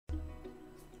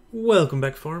Welcome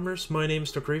back, farmers. My name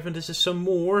is Dr. and this is some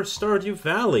more Stardew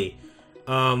Valley.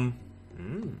 Oh,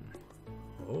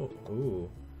 ooh.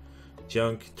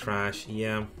 Junk, trash,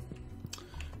 yeah.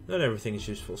 Not everything is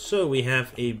useful. So we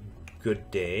have a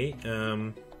good day.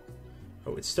 Oh,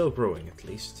 it's still growing at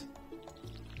least.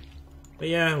 But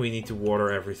yeah, we need to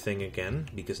water everything again,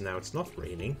 because now it's not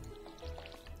raining.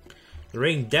 The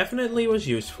rain definitely was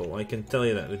useful, I can tell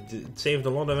you that. It saved a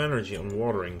lot of energy on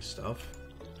watering stuff.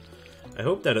 I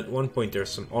hope that at one point there's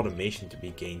some automation to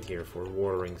be gained here for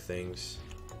watering things.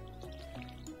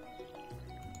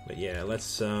 But yeah,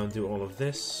 let's do all of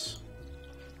this.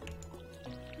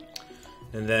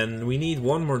 And then we need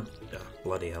one more... Oh,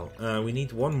 bloody hell. We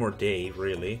need one more day,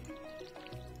 really.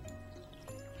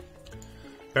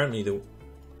 Apparently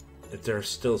there's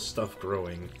still stuff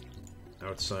growing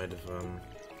outside of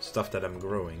stuff that I'm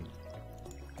growing.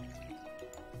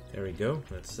 There we go,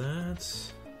 that's that.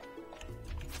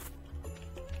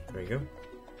 There we go.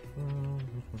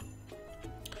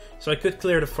 So I could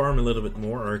clear the farm a little bit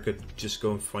more, or I could just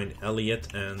go and find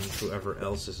Elliot and whoever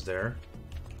else is there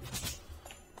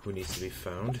who needs to be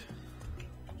found.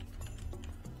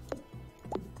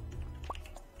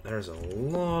 There's a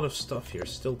lot of stuff here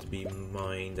still to be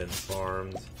mined and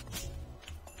farmed.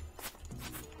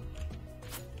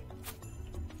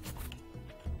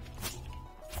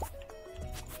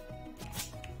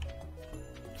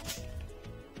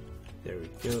 There we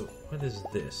go. What is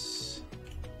this?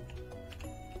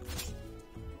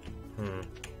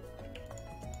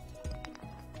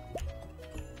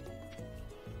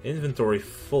 Inventory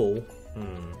full.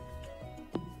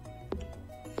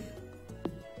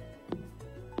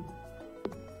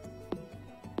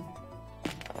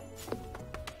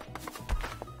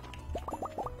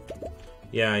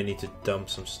 Yeah, I need to dump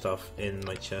some stuff in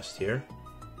my chest here.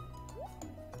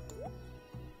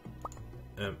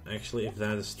 Actually, if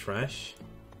that is trash.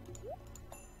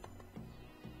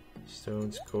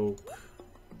 Stones, coke.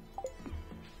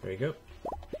 There you go.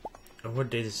 Oh, what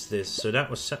date is this? So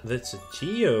that's a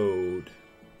geode.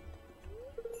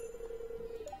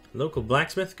 Local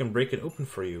blacksmith can break it open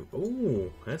for you.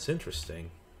 Oh, that's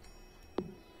interesting.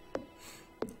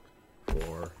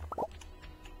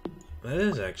 That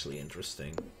is actually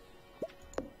interesting.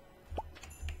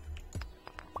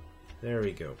 There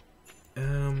we go.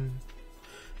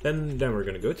 Then we're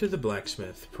gonna go to the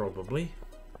blacksmith, probably.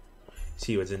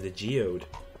 See what's in the geode.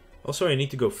 Also, I need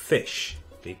to go fish,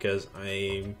 because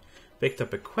I picked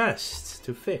up a quest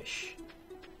to fish.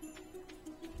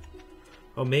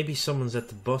 Oh, maybe someone's at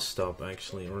the bus stop,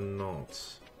 actually, or not.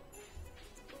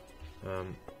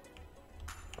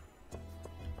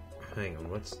 Hang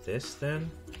on, what's this, then?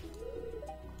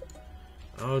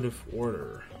 Out of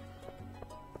order.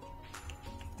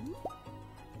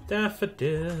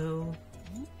 Daffodil.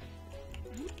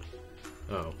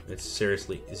 Oh, it's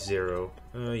seriously 0.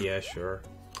 Yeah, sure.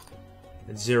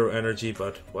 It's 0 energy,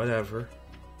 but whatever.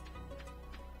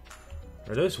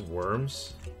 Are those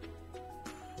worms?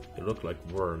 They look like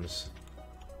worms.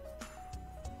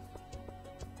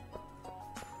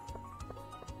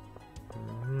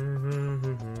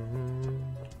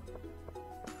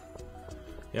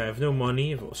 Yeah, I have no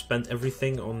money. I've spent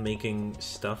everything on making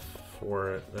stuff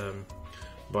for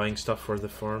buying stuff for the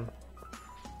farm.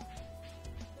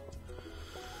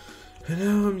 And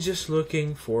now I'm just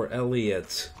looking for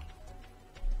Elliot.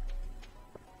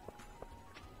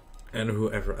 And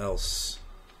whoever else.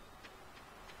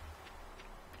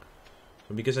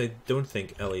 Because I don't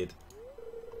think Elliot...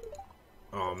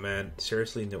 Oh man,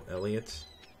 seriously, no Elliot?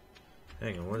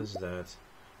 Hang on, what is that?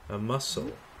 A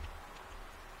mussel.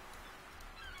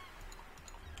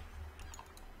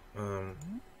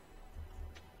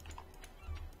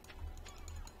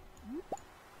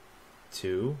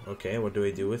 2. Okay, what do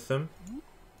I do with them?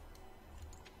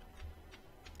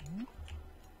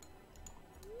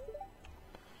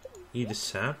 Eat the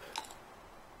sap.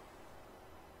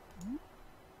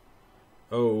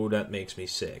 Oh, that makes me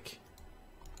sick.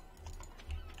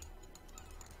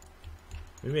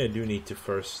 Maybe I do need to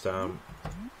first,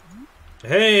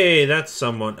 Hey, that's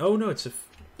someone. Oh no, it's a...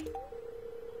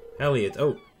 Elliot.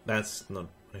 Oh, that's not...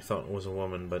 I thought it was a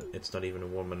woman, but it's not even a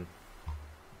woman.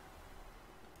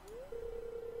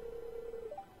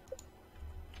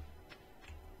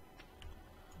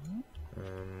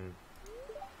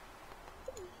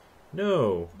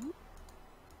 No!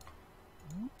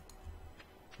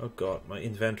 Oh god, my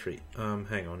inventory.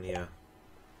 Hang on, yeah.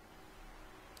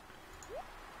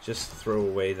 Just throw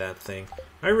away that thing.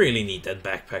 I really need that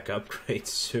backpack upgrade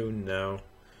soon now.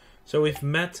 So we've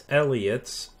met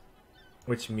Elliot,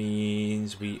 which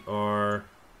means we are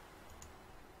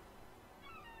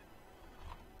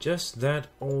Just that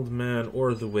old man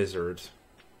or the wizard.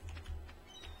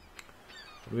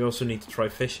 We also need to try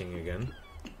fishing again.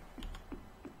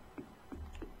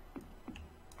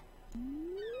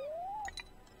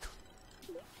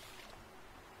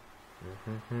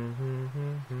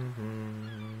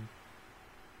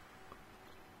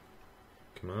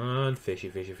 Come on, fishy,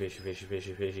 fishy, fishy, fishy,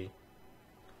 fishy, fishy.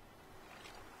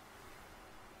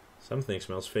 Something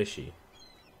smells fishy.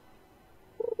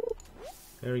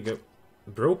 There we go.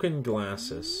 Broken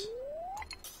glasses.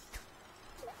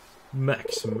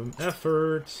 Maximum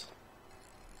effort.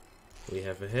 We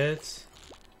have a hit.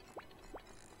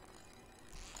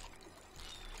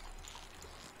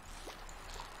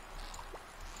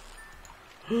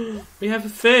 We have a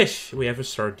fish! We have a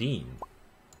sardine.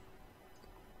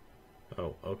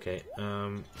 Oh, okay.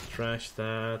 Trash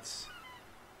that.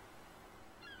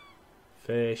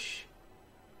 Fish.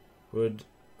 Wood.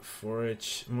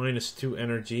 Forage. -2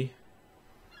 energy.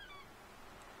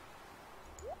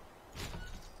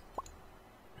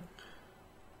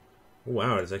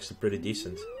 Wow, that's actually pretty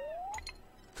decent.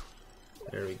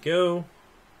 There we go.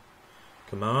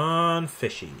 Come on,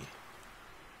 fishy.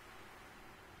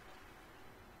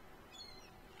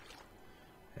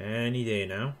 Any day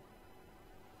now.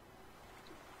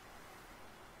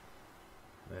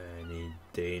 Any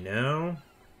day now.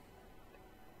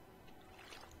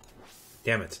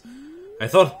 Damn it. I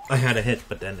thought I had a hit,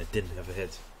 but then it didn't have a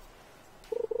hit.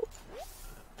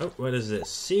 Oh, what is this?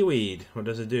 Seaweed. What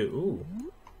does it do? Ooh.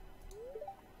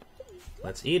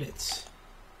 Let's eat it.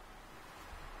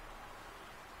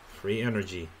 Free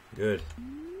energy. Good.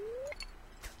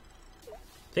 I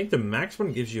think the max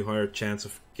one gives you a higher chance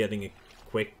of getting a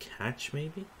quick catch,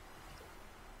 maybe?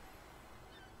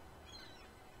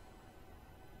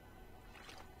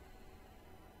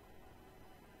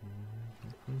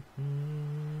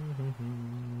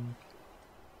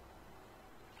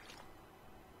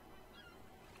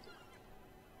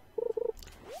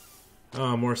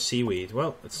 Oh, more seaweed.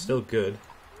 Well, it's still good.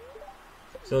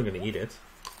 Still gonna eat it.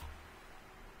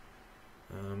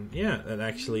 Yeah, that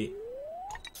actually...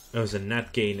 That was a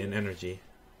net gain in energy.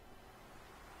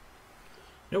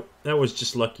 Nope, that was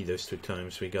just lucky those 2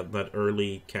 times. We got that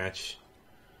early catch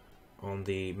on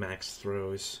the max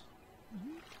throws.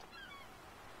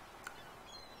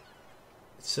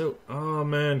 So, oh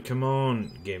man, come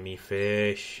on. Give me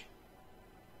fish.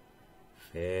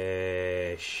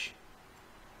 Fish.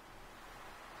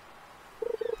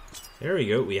 There we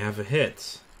go, we have a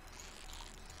hit.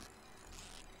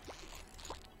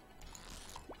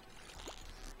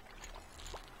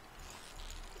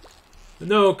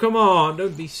 No, come on,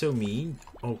 don't be so mean.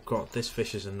 Oh god, this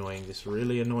fish is annoying. This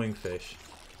really annoying fish.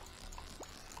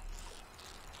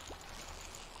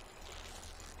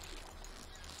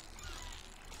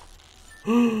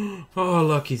 Oh,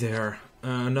 lucky there.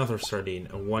 Another sardine,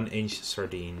 a 1-inch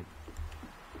sardine.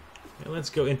 Yeah, let's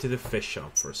go into the fish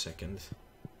shop for a second.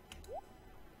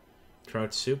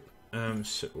 Trout soup.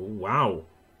 Wow.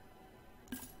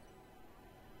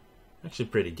 Actually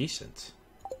pretty decent.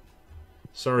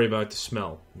 Sorry about the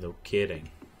smell. No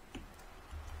kidding.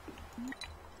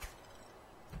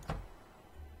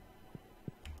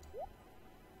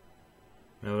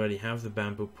 I already have the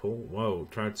bamboo pole. Whoa,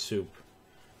 trout soup.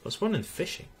 +1 in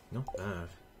fishing. Not bad.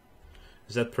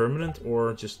 Is that permanent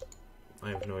or just...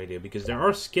 I have no idea. Because there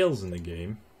are skills in the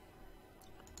game.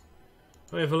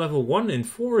 Oh, I have a level 1 in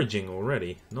foraging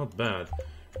already. Not bad.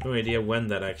 No idea when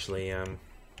that actually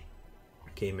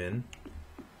came in.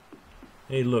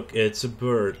 Hey look, it's a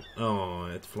bird. Oh,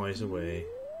 it flies away.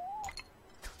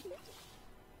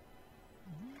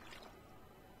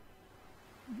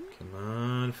 Come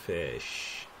on,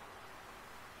 fish.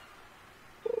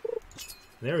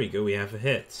 There we go, we have a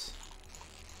hit.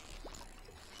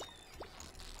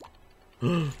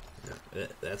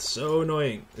 That's so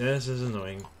annoying. This is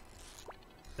annoying.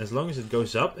 As long as it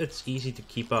goes up, it's easy to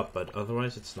keep up, but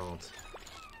otherwise it's not.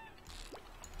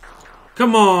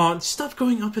 Come on! Stop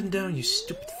going up and down, you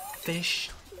stupid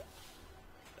fish!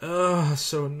 Ugh,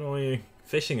 so annoying.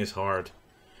 Fishing is hard.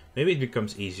 Maybe it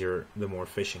becomes easier the more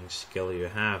fishing skill you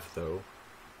have, though.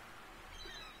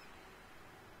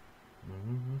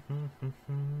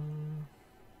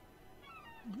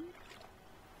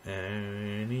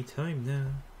 Anytime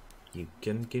now, you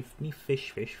can give me fish,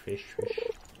 fish, fish, fish.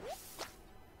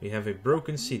 We have a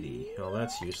broken CD. Oh,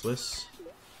 that's useless.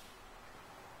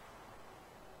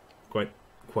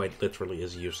 Quite literally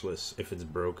is useless if it's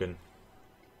broken.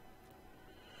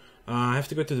 I have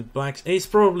to go to the blacks. It's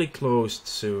probably closed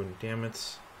soon. Damn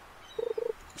it.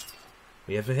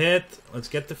 We have a hit. Let's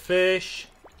get the fish.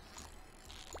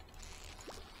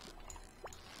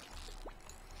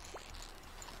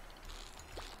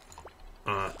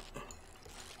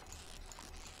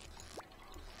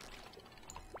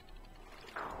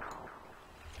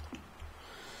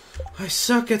 I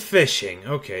suck at fishing.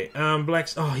 Okay,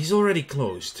 Black's... Oh, he's already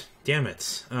closed. Damn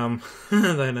it.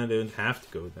 Then I don't have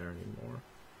to go there anymore.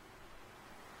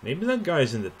 Maybe that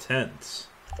guy's in the tent.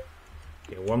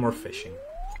 Okay, one more fishing.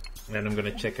 And I'm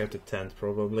gonna check out the tent,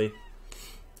 probably.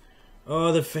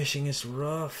 Oh, the fishing is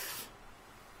rough.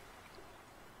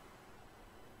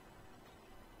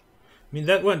 I mean,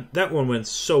 that one went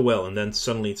so well, and then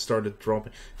suddenly it started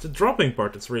dropping. It's the dropping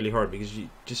part that's really hard, because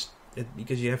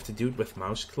because you have to do it with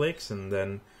mouse clicks, and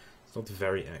then it's not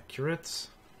very accurate.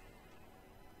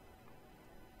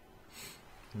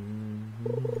 We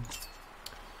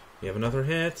have another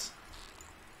hit.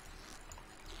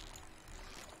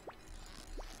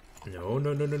 No,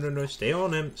 no, no, no, no, no. Stay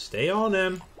on him. Stay on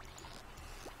him.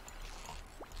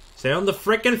 Stay on the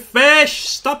frickin' fish!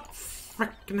 Stop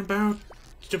frickin' about.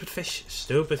 Stupid fish.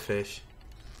 Stupid fish.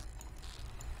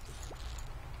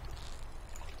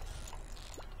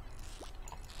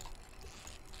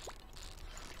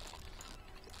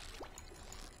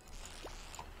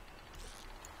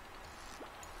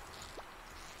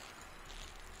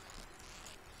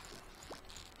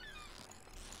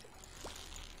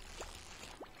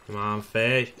 Come on,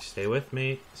 fish. Stay with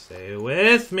me. Stay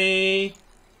with me.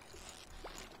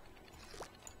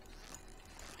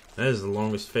 That is the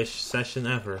longest fish session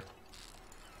ever.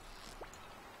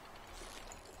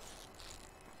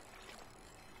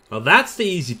 Well, that's the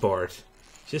easy part.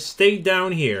 Just stay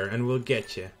down here and we'll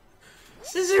get you.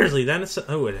 Seriously, then it's...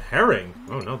 Oh, a herring.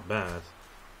 Oh, not bad.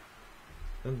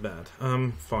 Not bad.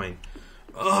 Fine.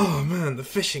 Oh, man, the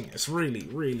fishing is really,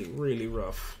 really, really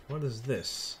rough. What is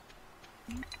this?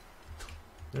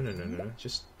 No, no, no, no.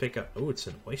 Just pick up... Oh, it's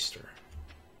an oyster.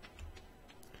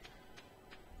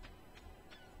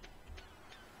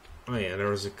 Oh yeah, there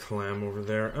was a clam over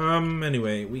there.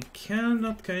 Anyway, we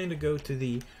cannot kind of go to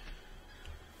the...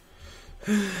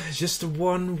 Just the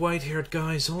one white-haired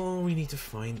guy is all we need to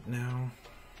find now.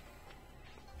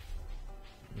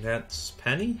 That's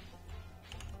Penny?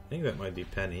 I think that might be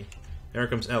Penny. There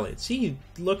comes Elliot. See, he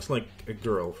looks like a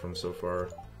girl from so far.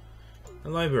 A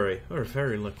library. We're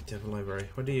very lucky to have a library.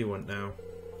 What do you want now?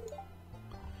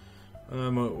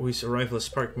 Whose arrival has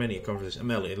sparked many a conversation.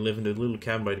 I'm Elliot. I live in a little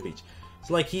cabin by the beach. It's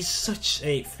like he's such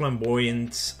a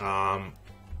flamboyant,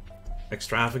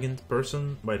 extravagant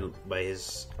person by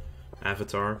his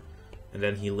avatar, and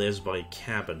then he lives by a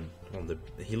cabin on the.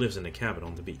 He lives in a cabin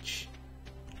on the beach.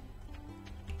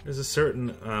 There's a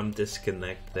certain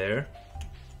disconnect there,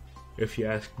 if you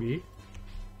ask me.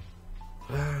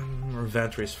 Our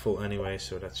inventory is full anyway,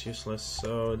 so that's useless.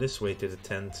 So this way to the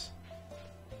tent.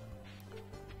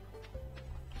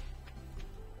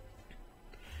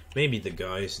 Maybe the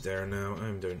guy's there now,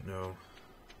 I don't know.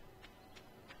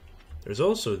 There's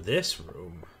also this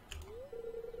room.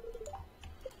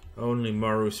 Only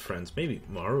Maru's friends. Maybe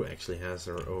Maru actually has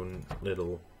her own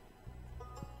little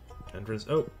entrance.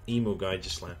 Oh, emo guy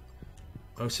just left.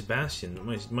 Oh, Sebastian.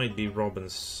 Might be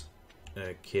Robin's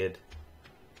kid.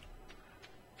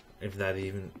 If that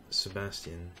even...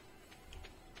 Sebastian.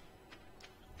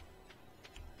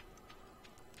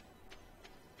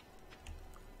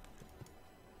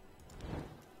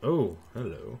 Oh,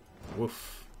 hello.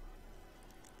 Woof.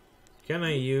 Can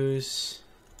I use...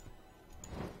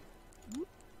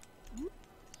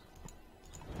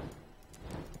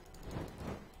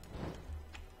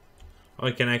 Oh,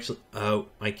 I can actually... Oh,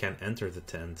 I can enter the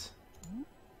tent.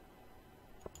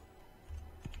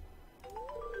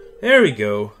 There we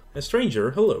go. A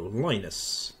stranger. Hello,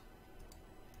 Linus.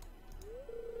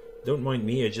 Don't mind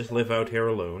me, I just live out here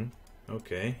alone.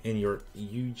 Okay, in your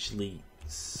hugely...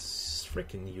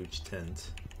 freaking huge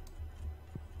tent.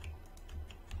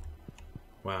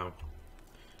 Wow.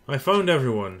 I found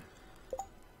everyone.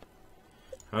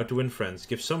 How to win friends.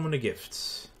 Give someone a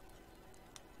gift.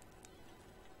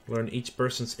 Learn each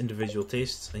person's individual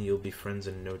tastes and you'll be friends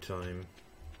in no time.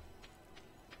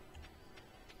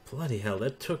 Bloody hell,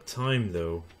 that took time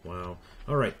though. Wow.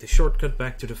 Alright, the shortcut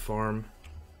back to the farm.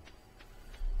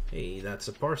 Hey, that's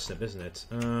a parsnip, isn't it?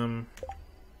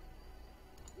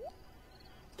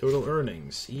 Total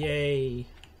earnings. Yay!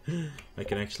 I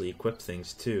can actually equip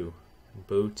things too.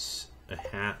 Boots, a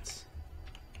hat.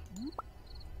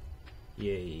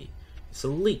 Yay. It's a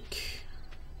leek.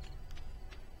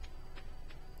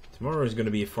 Tomorrow is going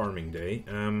to be a farming day.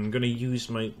 I'm going to use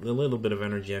the little bit of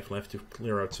energy I've left to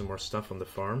clear out some more stuff on the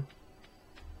farm.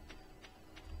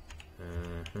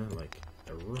 Like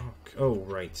a rock. Oh,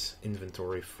 right.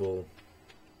 Inventory full.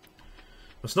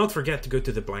 Must not forget to go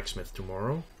to the blacksmith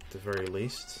tomorrow. At the very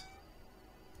least.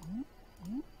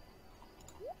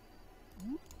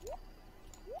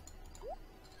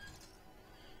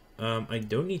 I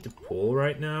don't need to pull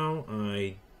right now.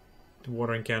 I The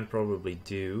watering can probably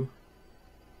do.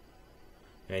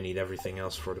 I need everything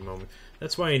else for the moment.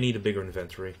 That's why I need a bigger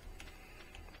inventory.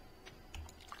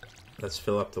 Let's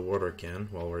fill up the water can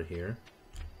while we're here.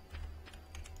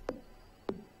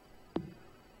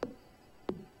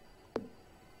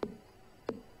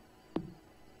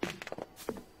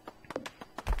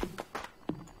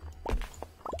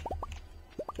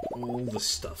 All the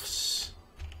stuffs.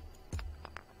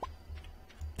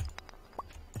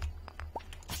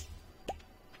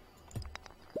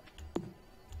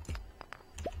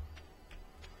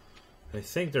 I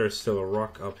think there's still a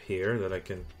rock up here that I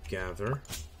can gather.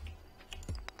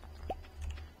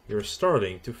 You're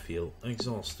starting to feel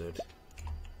exhausted.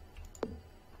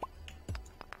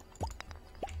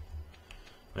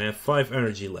 I have 5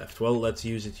 energy left. Well, let's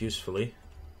use it usefully.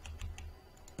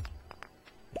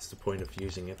 That's the point of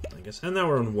using it, I guess. And now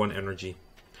we're on 1 energy.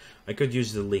 I could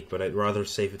use the leak, but I'd rather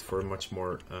save it for a much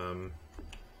more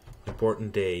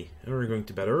important day. And we're going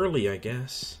to bed early, I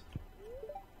guess.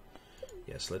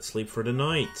 Yes, let's sleep for the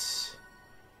night.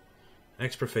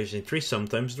 Extra proficiency 3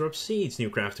 sometimes drop seeds. New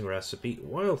crafting recipe,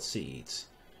 wild seeds.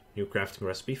 New crafting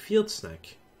recipe, field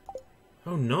snack.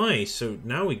 Oh, nice. So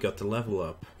now we got the level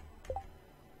up.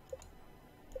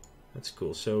 That's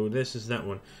cool. So this is that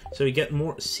one. So we get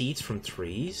more seeds from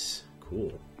trees.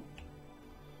 Cool.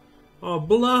 Oh,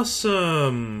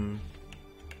 blossom!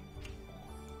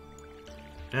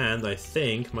 And I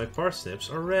think my parsnips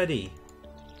are ready.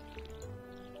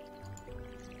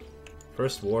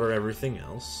 First water everything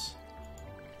else.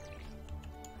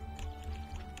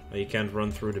 Oh, you can't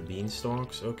run through the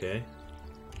beanstalks? Okay.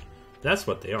 That's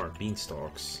what they are,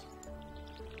 beanstalks.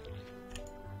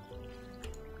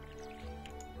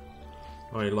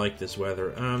 Oh, I like this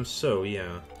weather. So,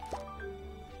 yeah.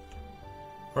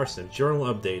 Parsnip,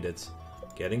 journal updated.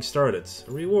 Getting started.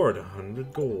 Reward,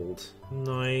 100 gold.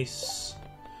 Nice.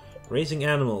 Raising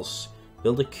animals.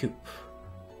 Build a coop.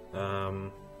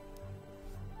 In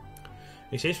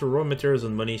exchange for raw materials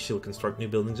and money, she'll construct new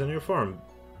buildings on your farm.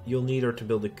 You'll need her to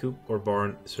build a coop or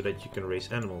barn so that you can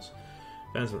raise animals.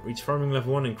 Advancement. Reach farming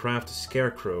level 1 and craft a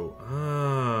scarecrow.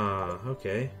 Ah,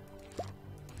 okay.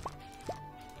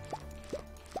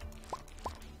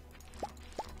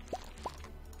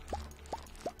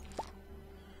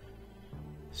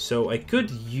 So I could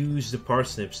use the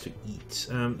parsnips to eat.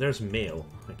 There's mail.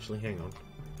 Actually, hang on.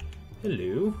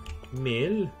 Hello,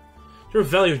 mail. You're a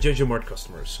valued Jojo Mart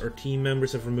customers. Our team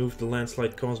members have removed the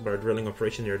landslide caused by our drilling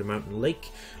operation near the mountain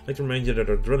lake. I'd like to remind you that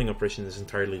our drilling operation is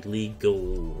entirely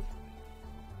legal.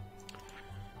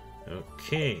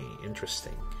 Okay,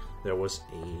 interesting. There was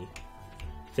a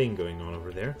thing going on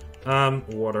over there.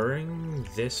 Watering.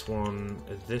 This one.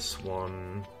 This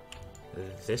one.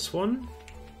 This one?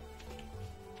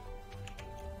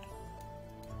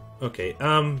 Okay,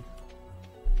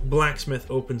 blacksmith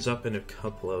opens up in a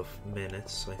couple of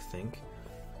minutes, I think.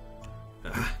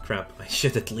 Ah, crap. I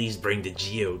should at least bring the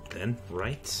geode then,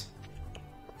 right?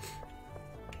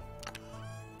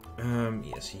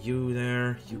 Yes, you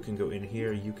there. You can go in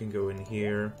here. You can go in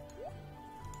here.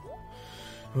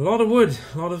 A lot of wood.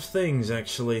 A lot of things,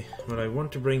 actually. But I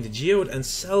want to bring the geode and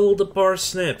sell the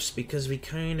parsnips, because we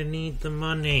kind of need the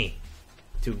money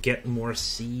to get more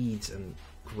seeds and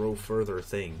grow further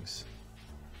things.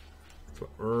 That's what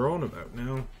we're on about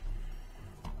now.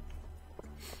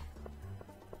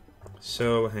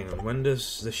 So, hang on, when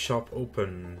does the shop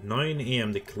open? 9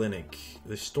 AM the clinic,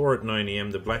 the store at 9 AM,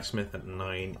 the blacksmith at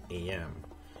 9 AM.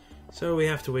 So we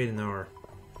have to wait an hour.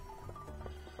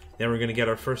 Then we're gonna get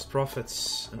our first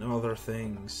profits and other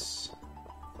things.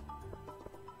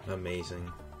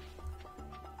 Amazing.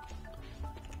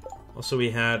 Also we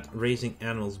had raising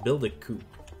animals, build a coop.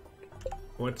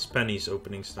 What's Penny's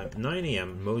opening time? 9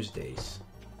 AM most days.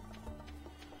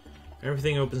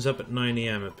 Everything opens up at 9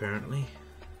 AM apparently.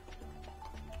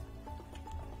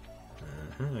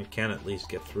 I can at least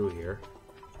get through here.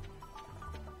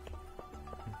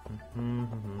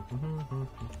 Can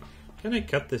I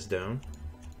cut this down?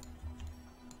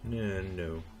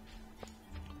 No.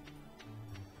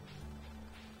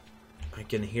 I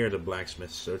can hear the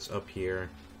blacksmith, so it's up here.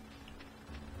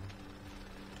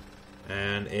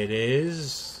 And it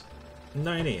is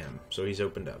 9 AM, so he's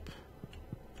opened up.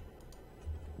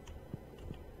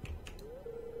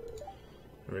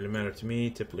 Really matter to me.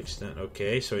 Typical extent.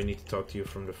 Okay, so I need to talk to you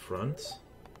from the front.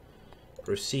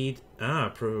 Proceed.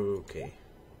 Okay.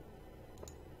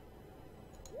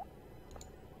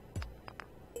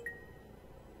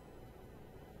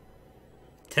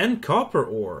 $10 copper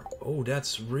ore. Oh,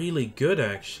 that's really good,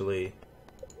 actually.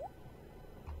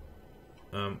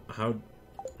 How?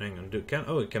 Hang on.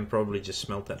 I can probably just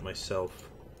smelt that myself.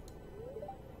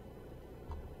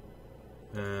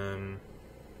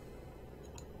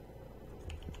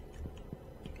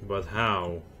 But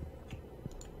how?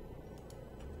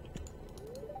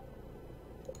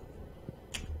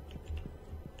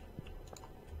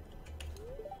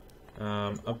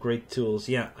 Upgrade tools.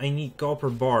 Yeah, I need copper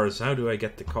bars. How do I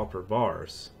get the copper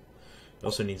bars? It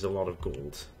also needs a lot of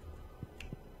gold.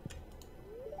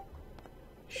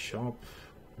 Shop.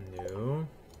 No.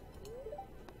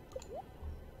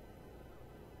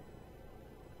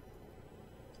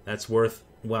 That's worth...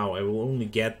 Wow, I will only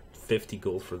get 50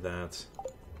 gold for that.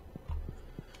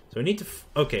 So I need to...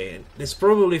 Okay, it's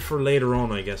probably for later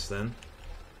on, I guess, then.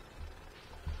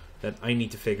 That I need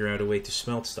to figure out a way to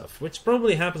smelt stuff. Which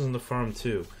probably happens on the farm,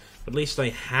 too. But at least I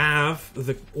have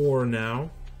the ore now.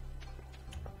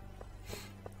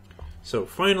 So,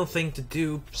 final thing to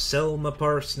do, sell my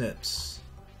parsnips.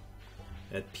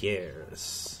 At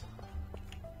Pierre's.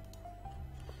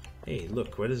 Hey,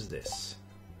 look, what is this?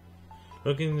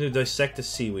 Looking to dissect the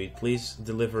seaweed. Please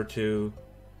deliver to...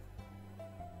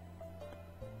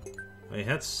 I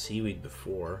had seaweed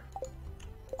before.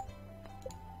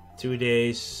 2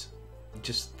 days.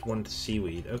 Just want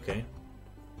seaweed. Okay.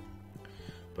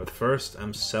 But first,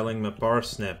 I'm selling my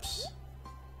parsnips.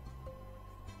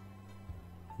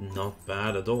 Not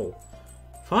bad at all.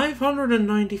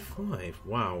 595.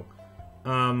 Wow.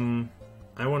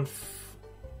 I want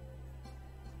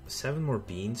 7 more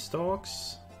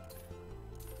beanstalks.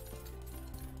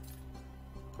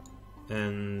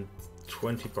 And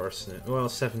 20 parsnip. Well,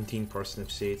 17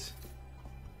 parsnip seeds.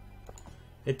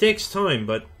 It takes time,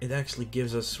 but it actually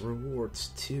gives us rewards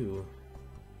too.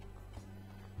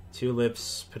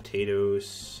 Tulips,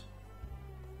 potatoes.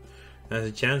 Has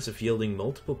a chance of yielding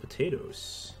multiple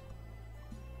potatoes.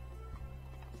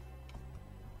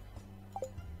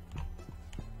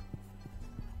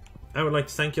 I would like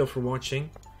to thank you all for watching.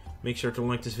 Make sure to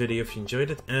like this video if you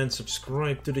enjoyed it, and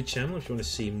subscribe to the channel if you want to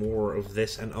see more of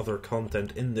this and other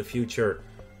content in the future.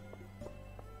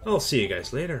 I'll see you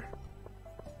guys later.